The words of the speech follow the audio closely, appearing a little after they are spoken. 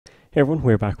Hey everyone,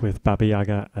 we're back with Baba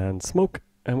Yaga and Smoke,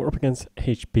 and we're up against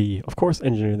HB. Of course,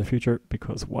 Engineer in the future,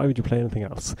 because why would you play anything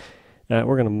else? We're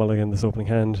going to mulligan this opening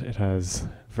hand. It has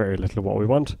very little of what we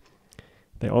want.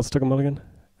 They also took a mulligan,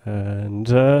 and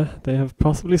they have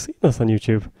possibly seen us on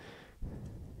YouTube.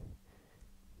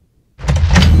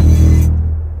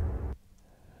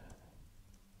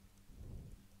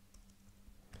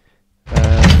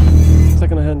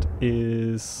 Second hand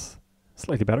is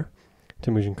slightly better.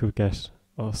 Temujin could get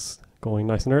us going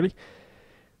nice and early.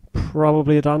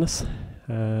 Probably Adonis.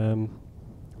 Oh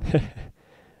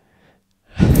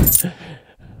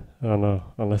no,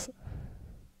 unless...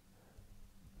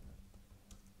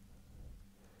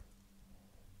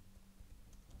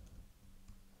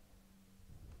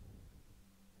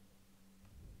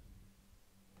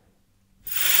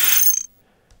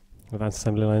 Advanced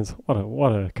assembly lines.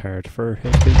 What a card for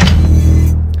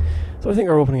HP. So I think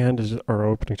our opening hand is our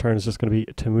opening turn is just going to be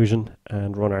Temujin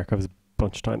and run archives a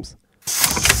bunch of times.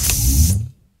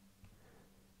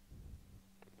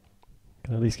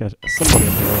 Can at least get somebody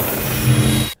up the road.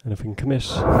 And if we can commit,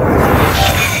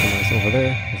 nice over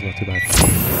there. That's not too bad.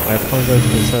 I apologize for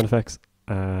the sound effects.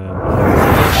 I'm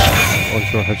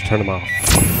unsure how to turn them off.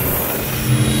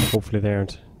 Hopefully they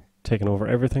aren't taking over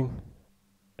everything.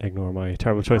 Ignore my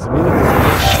terrible choice of music.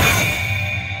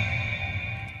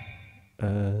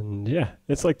 And yeah,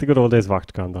 it's like the good old days of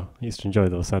Ecchicon though. I used to enjoy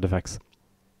those sound effects.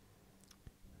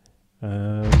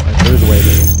 I threw it away a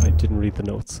minute. I didn't read the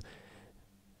notes.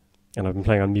 And I've been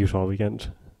playing on mute all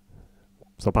weekend.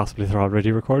 So possibly they're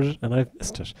already recorded and I've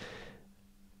missed it.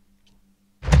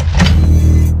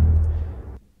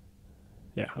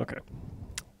 Yeah, okay.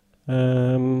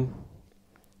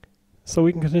 So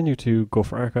we can continue to go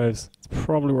for archives. It's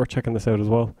probably worth checking this out as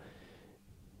well.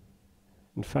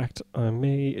 In fact, I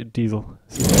may diesel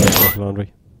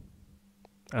laundry.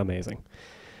 Amazing.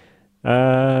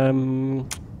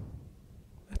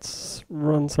 Let's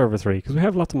run server 3 because we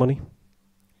have lots of money.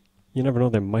 You never know,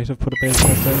 they might have put a base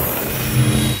test down.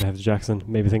 They have Jackson,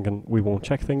 maybe thinking we won't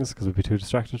check things because we'd be too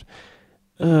distracted.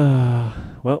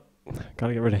 Well,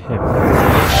 gotta get rid of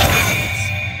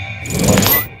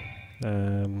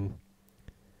him.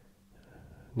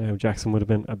 Now Jackson would have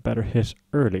been a better hit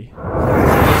early.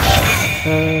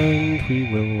 And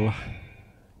we will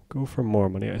go for more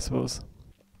money, I suppose.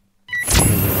 We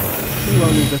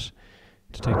will need it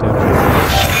to take down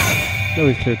Jackson. Now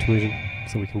we've cleared Temujin,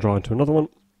 so we can draw into another one.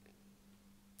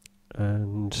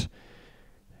 And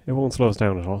it won't slow us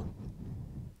down at all.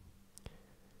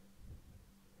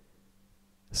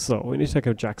 So we need to take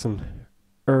out Jackson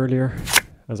earlier,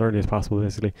 as early as possible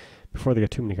basically, before they get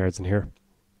too many cards in here.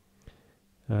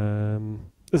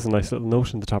 This is a nice little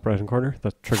note in the top right hand corner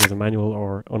that triggers a manual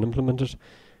or unimplemented,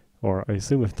 or I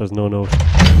assume if there's no note,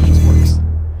 it just works.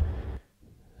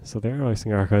 So they're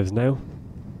icing archives now,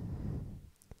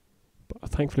 but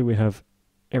thankfully we have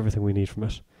everything we need from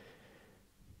it.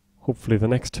 Hopefully the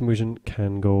next Temujin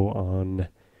can go on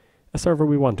a server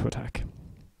we want to attack.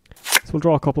 So we'll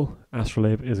draw a couple.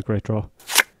 Astrolabe is a great draw.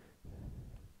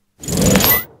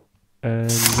 And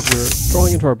we're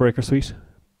drawing into our breaker suite,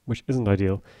 which isn't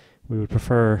ideal. We would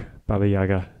prefer Baba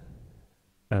Yaga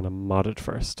and a modded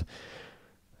first.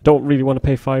 Don't really want to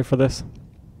pay 5 for this.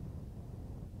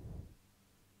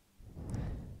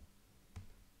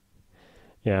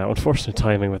 Yeah, unfortunate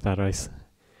timing with that ice,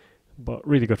 but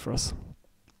really good for us.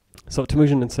 So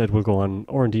Temujin instead will go on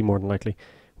R&D more than likely.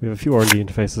 We have a few R&D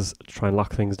interfaces to try and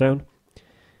lock things down.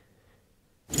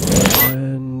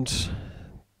 And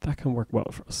that can work well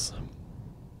for us.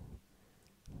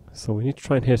 So we need to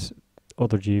try and hit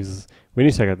other Jeeves. We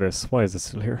need to take out this. Why is it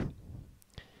still here?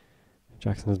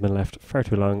 Jackson has been left far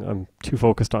too long. I'm too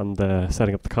focused on the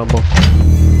setting up the combo.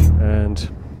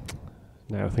 And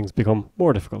now things become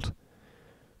more difficult.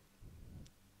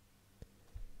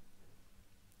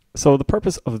 So the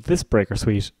purpose of this breaker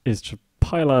suite is to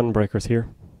pile on breakers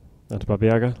here onto Baba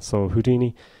Yaga. So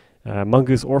Houdini,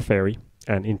 Mongoose or Faerie,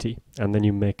 and Inti, and then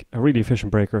you make a really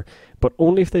efficient breaker, but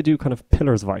only if they do kind of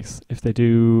pillars of ice. If they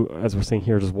do, as we're seeing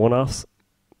here, just one-offs,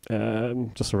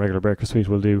 just a regular breaker suite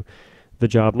will do the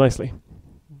job nicely.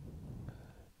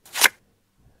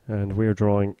 And we're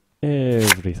drawing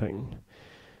everything.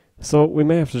 So we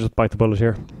may have to just bite the bullet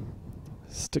here.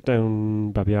 Stick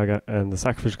down Baba Yaga and the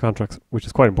sacrificial contracts, which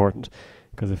is quite important,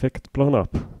 because if it gets blown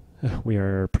up, we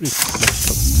are pretty much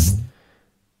toast.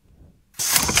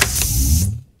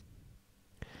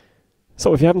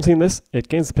 So if you haven't seen this, it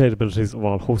gains the played abilities of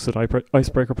all hosted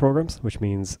icebreaker programs, which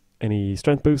means any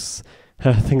strength boosts,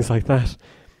 things like that.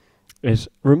 It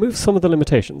removes some of the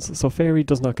limitations. So Faerie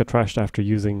does not get trashed after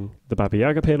using the Baba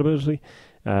Yaga played ability.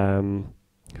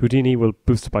 Houdini will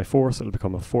boost it by 4, so it'll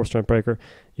become a 4 strength breaker.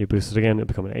 You boost it again, it'll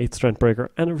become an 8 strength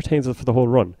breaker, and it retains it for the whole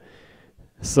run.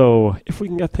 So if we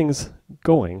can get things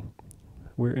going,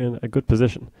 we're in a good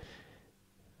position.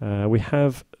 We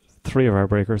have 3 of our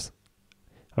breakers.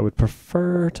 I would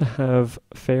prefer to have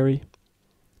Faerie,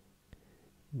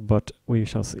 but we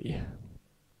shall see.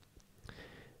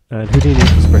 And Houdini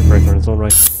is a great breaker in its own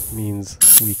right, means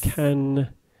we can...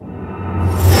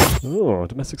 Oh,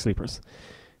 domestic sleepers.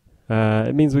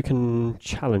 It means we can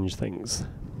challenge things.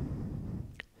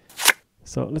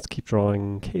 So let's keep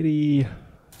drawing. Katie...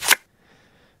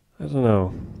 I don't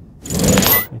know.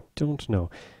 I don't know.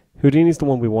 Houdini's the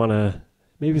one we want to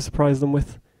maybe surprise them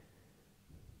with.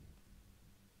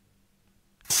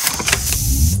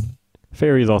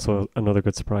 Faerie is also another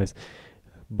good surprise.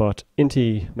 But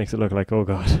Inti makes it look like, oh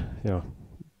god, you know,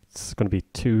 it's going to be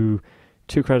two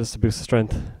credits to boost the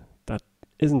strength. That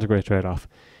isn't a great trade-off.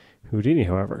 Houdini,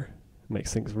 however,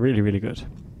 makes things really, really good.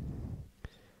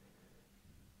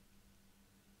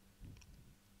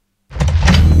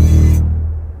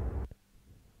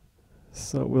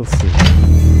 So we'll see.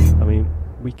 I mean,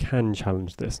 we can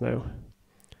challenge this now.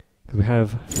 Because we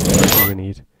have everything we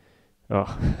need.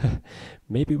 Oh,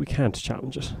 maybe we can't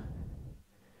challenge it.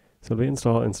 So we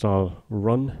install,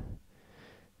 run.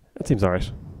 That seems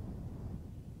alright.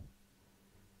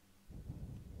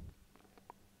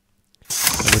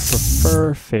 I would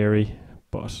prefer Faerie,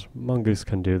 but Mongoose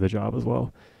can do the job as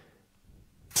well.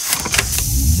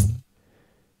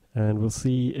 And we'll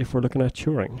see if we're looking at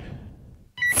Turing.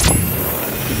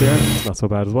 If we are, it's not so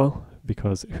bad as well,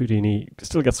 because Houdini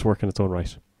still gets to work in its own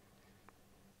right.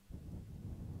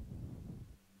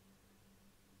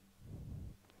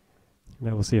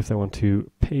 Now we'll see if they want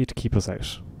to pay to keep us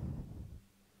out.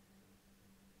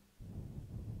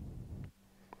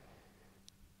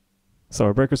 So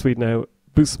our breaker suite now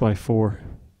boosts by 4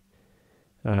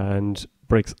 and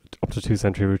breaks up to 2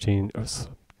 sentry routine, or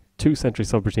 2 sentry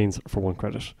subroutines for 1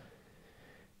 credit.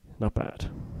 Not bad.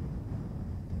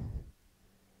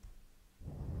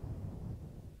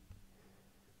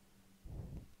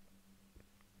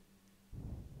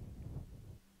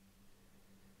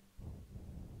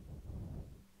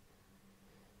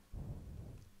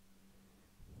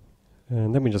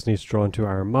 And then we just need to draw into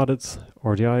our moddeds,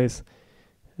 RDIs,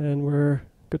 and we're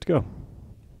good to go.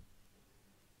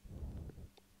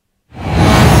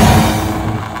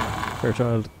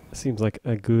 Fairchild seems like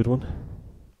a good one.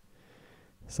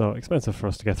 So expensive for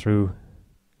us to get through,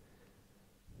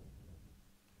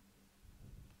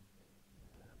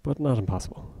 but not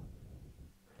impossible.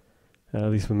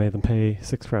 At least we made them pay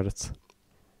 6 credits.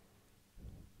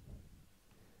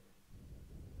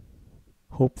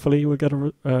 Hopefully we'll get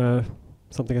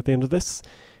something at the end of this.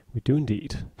 We do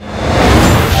indeed.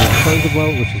 Turns as well,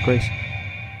 which is great.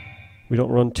 We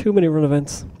don't run too many run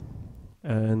events,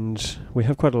 and we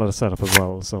have quite a lot of setup as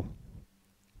well, so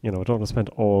you know, I don't want to spend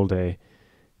all day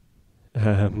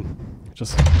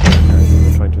just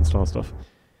trying to install stuff.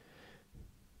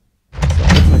 So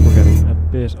it looks like we're getting a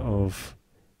bit of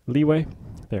leeway.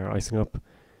 They're icing up.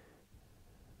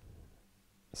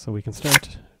 So we can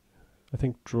start, I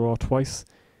think, draw twice.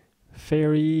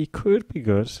 Faerie could be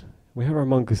good. We have our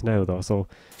Mongoose now though, so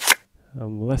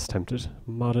I'm less tempted.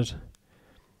 Modded.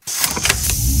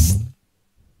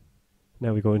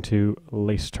 Now we go into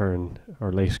late turn,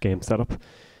 or late game setup.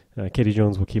 Katie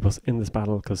Jones will keep us in this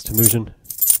battle because Temujin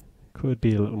could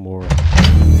be a little more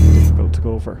difficult to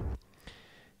go over.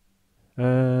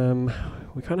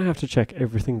 We kind of have to check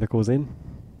everything that goes in.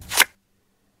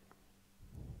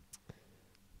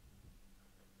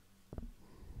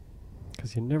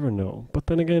 Because you never know. But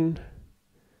then again,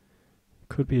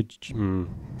 could be a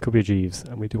Jeeves,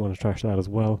 and we do want to trash that as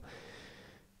well.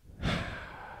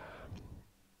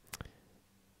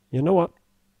 You know what?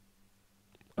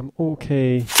 I'm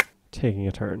okay taking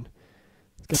a turn.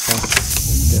 Let's get that.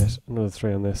 Let's get another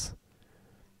 3 on this.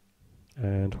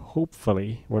 And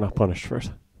hopefully we're not punished for it.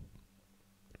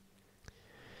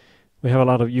 We have a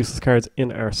lot of useless cards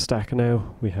in our stack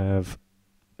now. We have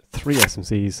 3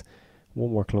 SMCs, 1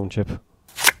 more clone chip,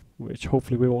 which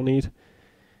hopefully we won't need.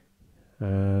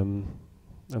 And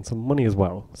some money as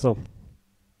well. So,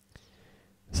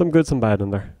 some good, some bad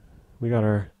in there. We got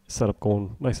our setup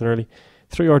going nice and early.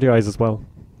 3 RDIs as well,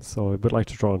 so I would like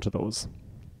to draw into those.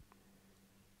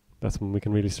 That's when we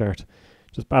can really start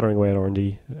just battering away at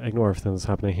R&D, ignore everything that's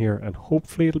happening here, and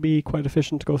hopefully it'll be quite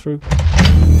efficient to go through.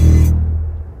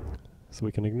 So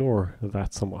we can ignore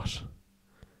that somewhat.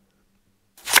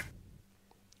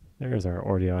 There's our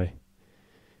RDI.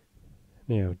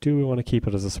 Now, do we want to keep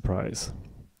it as a surprise?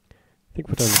 I think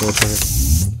we're down the go for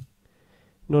it.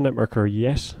 No Netmarker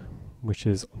yet, which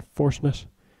is unfortunate.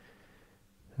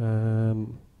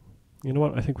 You know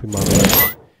what? I think we might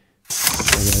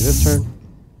this turn.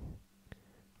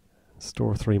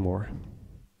 Store 3 more.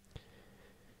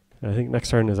 I think next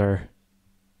turn is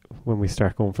when we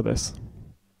start going for this.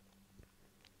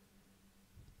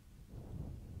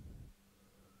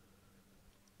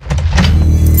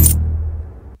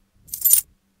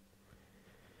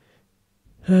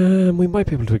 We might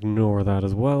be able to ignore that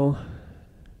as well.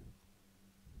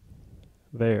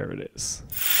 There it is.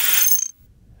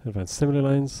 Advanced assembly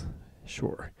lines.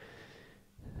 Sure.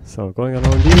 So going on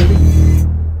R&D maybe?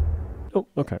 Oh,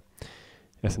 okay.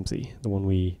 SMC, the one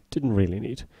we didn't really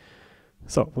need.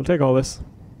 So we'll take all this.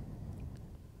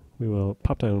 We will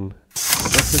pop down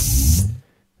breakfast,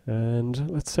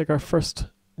 and let's take our first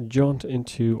jaunt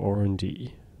into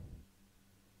R&D.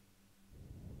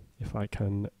 If I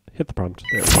can hit the prompt.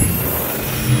 There we go.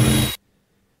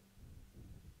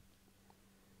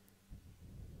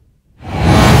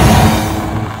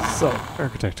 So,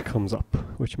 architect comes up,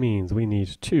 which means we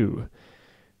need to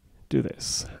do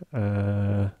this.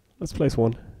 Let's place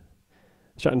 1.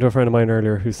 Chatting to a friend of mine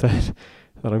earlier who said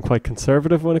that I'm quite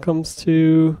conservative when it comes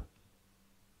to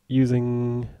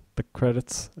using the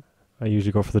credits. I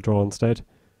usually go for the draw instead.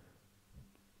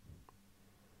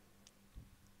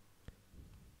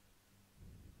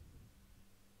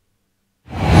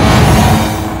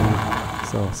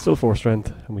 So still 4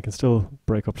 strength, and we can still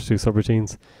break up to 2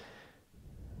 subroutines.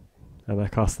 And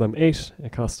that costs them 8.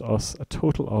 It costs us a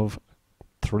total of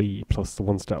 3 plus the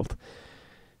 1 stealth.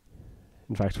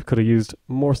 In fact, we could have used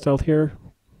more stealth here.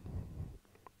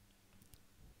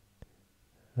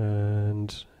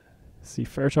 And see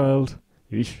Fairchild.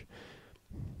 Yeesh.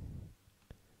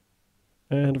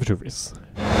 And Vitruvius.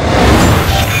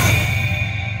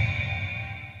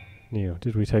 Neo,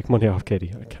 did we take money off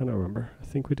Katie? I cannot remember. I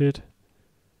think we did.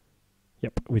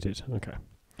 Yep, we did. Okay.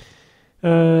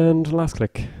 And last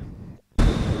click.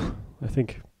 I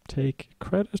think take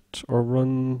credit or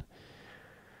run.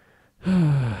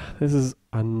 This is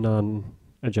a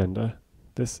non-agenda.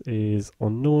 This is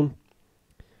unknown.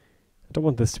 I don't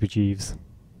want this to be Jeeves.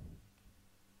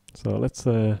 So let's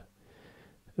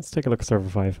take a look at server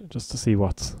 5 just to see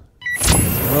what's going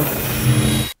on.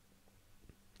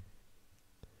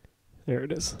 There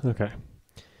it is. Okay.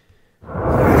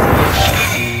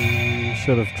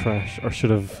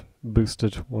 Should have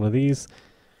boosted one of these.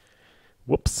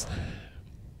 Whoops.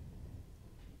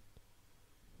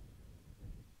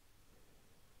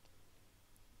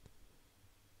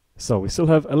 So we still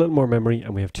have a little more memory,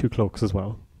 and we have 2 cloaks as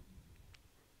well.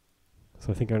 So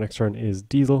I think our next turn is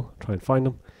Diesel. Try and find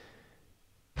them.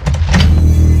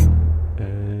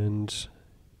 And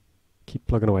keep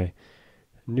plugging away.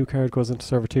 New card goes into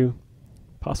server 2.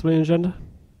 Possibly an agenda.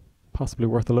 Possibly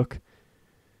worth a look.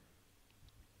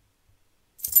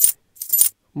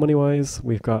 Money-wise,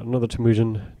 we've got another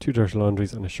Temujin, 2 Dirty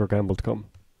Laundries, and a Sure Gamble to come.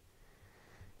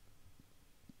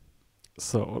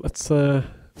 So let's another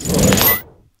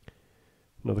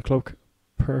cloak.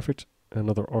 Perfect.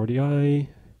 Another RDI.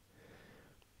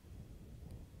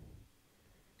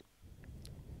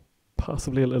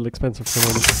 Possibly a little expensive for the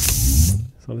moment.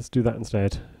 So let's do that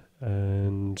instead.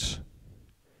 And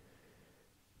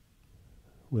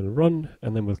we'll run,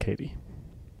 and then we'll Katie.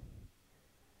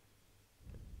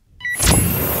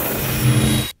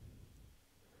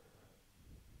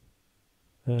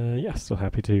 Yeah, still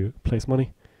happy to place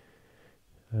money.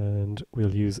 And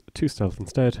we'll use 2 stealth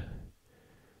instead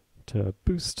to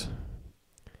boost.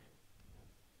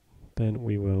 Then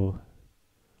we will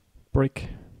break,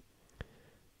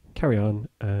 carry on,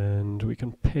 and we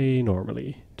can pay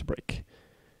normally to break.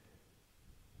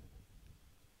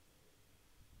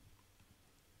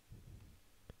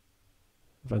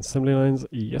 Advanced assembly lines,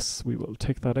 yes, we will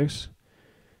take that out.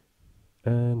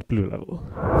 And blue level.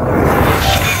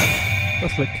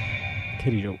 Last click,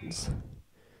 Katie Jones.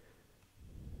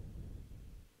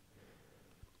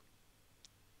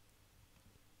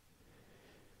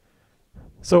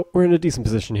 So we're in a decent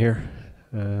position here.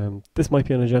 This might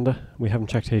be an agenda. We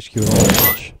haven't checked HQ at all,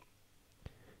 which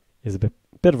is a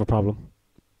bit of a problem.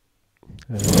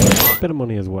 A bit of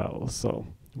money as well, so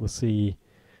we'll see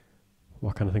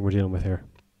what kind of thing we're dealing with here.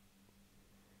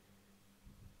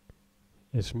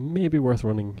 It may be worth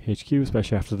running HQ,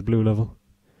 especially after the blue level.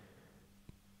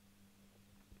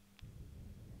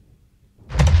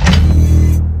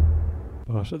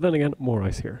 But then again, more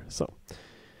ice here. So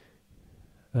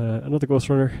another Ghost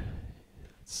Runner.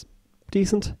 It's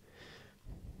decent.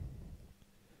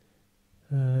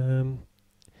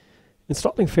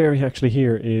 Installing Faerie actually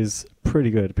here is pretty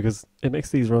good because it makes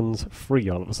these runs free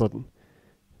all of a sudden.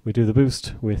 We do the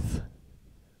boost with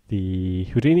the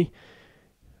Houdini.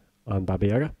 on Baba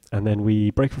Yaga, and then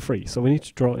we break for free. So we need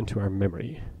to draw into our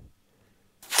memory.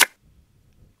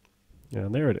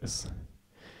 And there it is.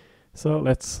 So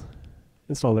let's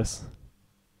install this.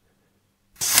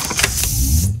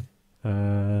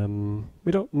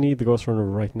 We don't need the Ghost Runner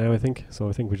right now, I think. So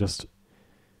I think we just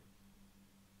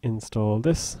install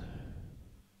this.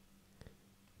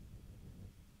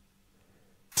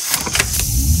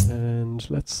 And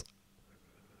let's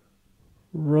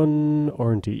run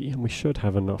R&D, and we should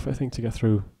have enough, I think, to get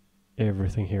through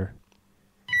everything here.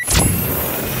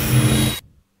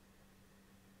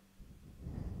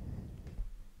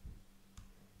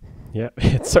 Yeah,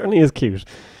 it certainly is cute.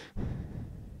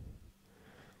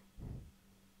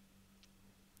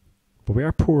 But we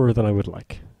are poorer than I would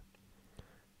like.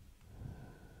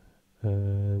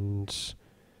 And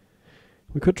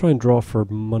we could try and draw for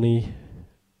money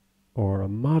or a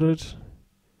modded.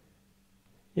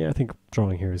 Yeah, I think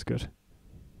drawing here is good.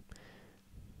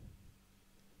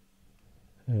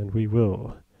 And we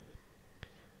will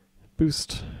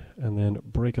boost and then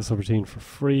break a subroutine for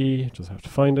free. Just have to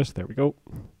find it. There we go.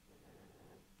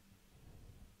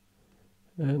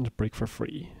 And break for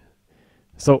free.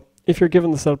 So if you're given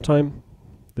the setup time,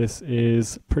 this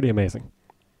is pretty amazing.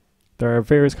 There are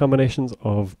various combinations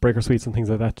of breaker suites and things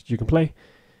like that you can play.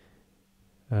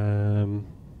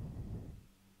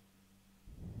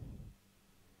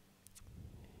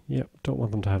 Yep, don't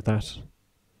want them to have that.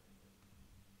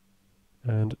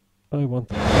 And I want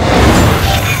them.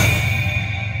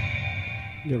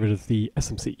 Get rid of the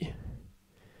SMC.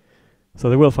 So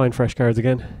they will find fresh cards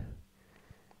again.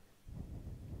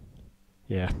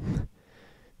 Yeah.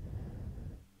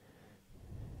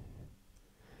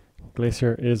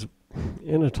 Glacier is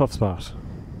in a tough spot.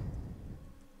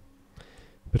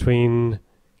 Between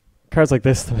cards like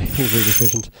this that make things really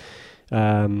efficient,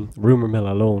 Rumour Mill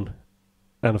alone,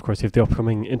 and of course you have the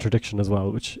upcoming Interdiction as well,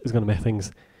 which is going to make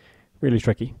things really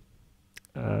tricky.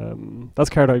 That's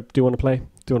a card I do want to play.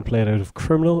 Do want to play it out of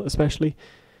Criminal especially,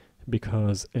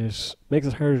 because it makes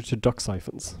it harder to duck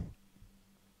siphons.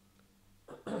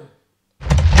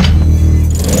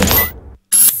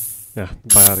 Yeah,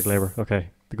 biotic labour.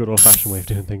 Okay, the good old-fashioned way of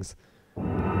doing things.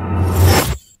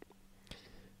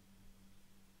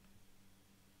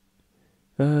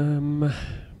 I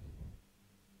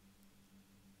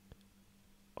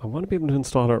want to be able to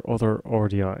install our other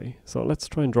RDI, so let's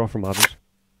try and draw from Abbott.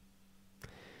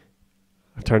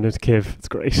 I've turned into Kiv, it's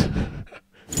great.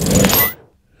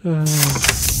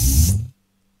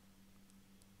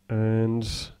 And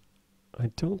I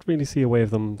don't really see a way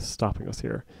of them stopping us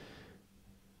here.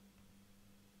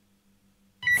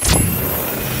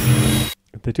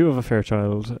 They do have a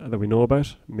Fairchild that we know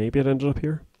about. Maybe it ended up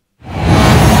here.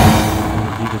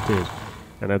 Indeed it did.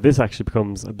 And now this actually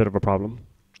becomes a bit of a problem.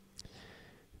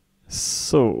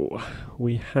 So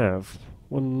we have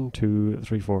 1, 2,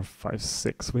 3, 4, 5,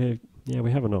 6. We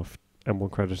have enough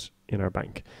M1 credit in our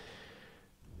bank.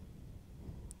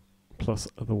 Plus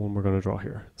the one we're going to draw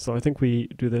here. So I think we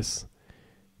do this,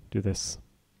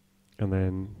 and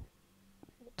then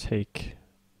take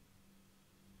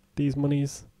these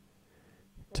monies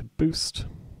to boost.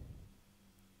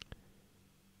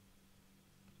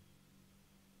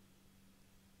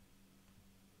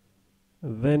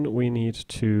 Then we need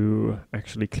to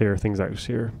actually clear things out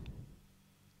here.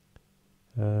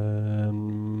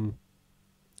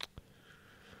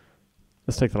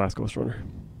 Let's take the last Ghost Runner.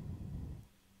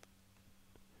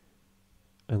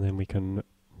 And then we can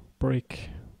break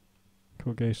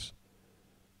Colgate.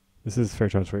 This is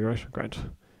Fairchild 3, right? Grant.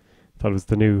 Thought it was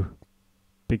the new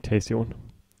big tasty one.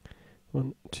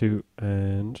 1, 2,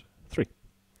 and 3.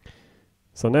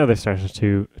 So now they've started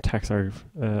to tax our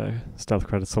stealth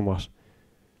credits somewhat.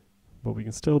 But we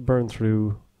can still burn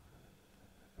through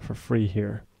for free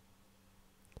here.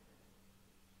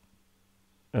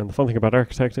 And the fun thing about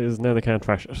Architect is now they can't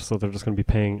trash it, so they're just going to be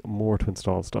paying more to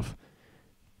install stuff.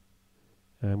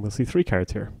 And we'll see 3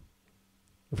 cards here.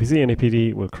 If we see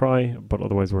NAPD, we'll cry, but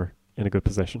otherwise we're in a good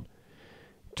position.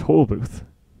 Toll booth.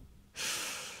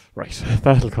 Right,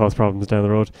 that'll cause problems down the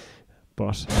road,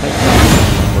 but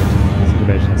the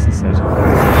beta test instead.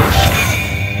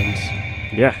 And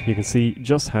yeah, you can see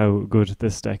just how good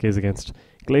this deck is against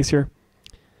Glacier.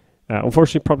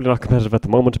 Unfortunately, probably not competitive at the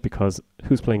moment because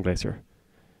who's playing Glacier?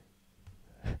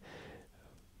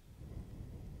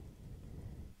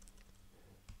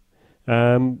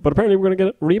 But apparently we're going to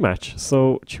get a rematch,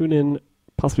 so tune in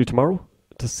possibly tomorrow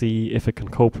to see if it can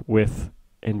cope with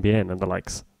NBN and the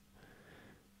likes.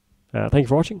 Thank you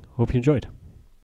for watching. Hope you enjoyed.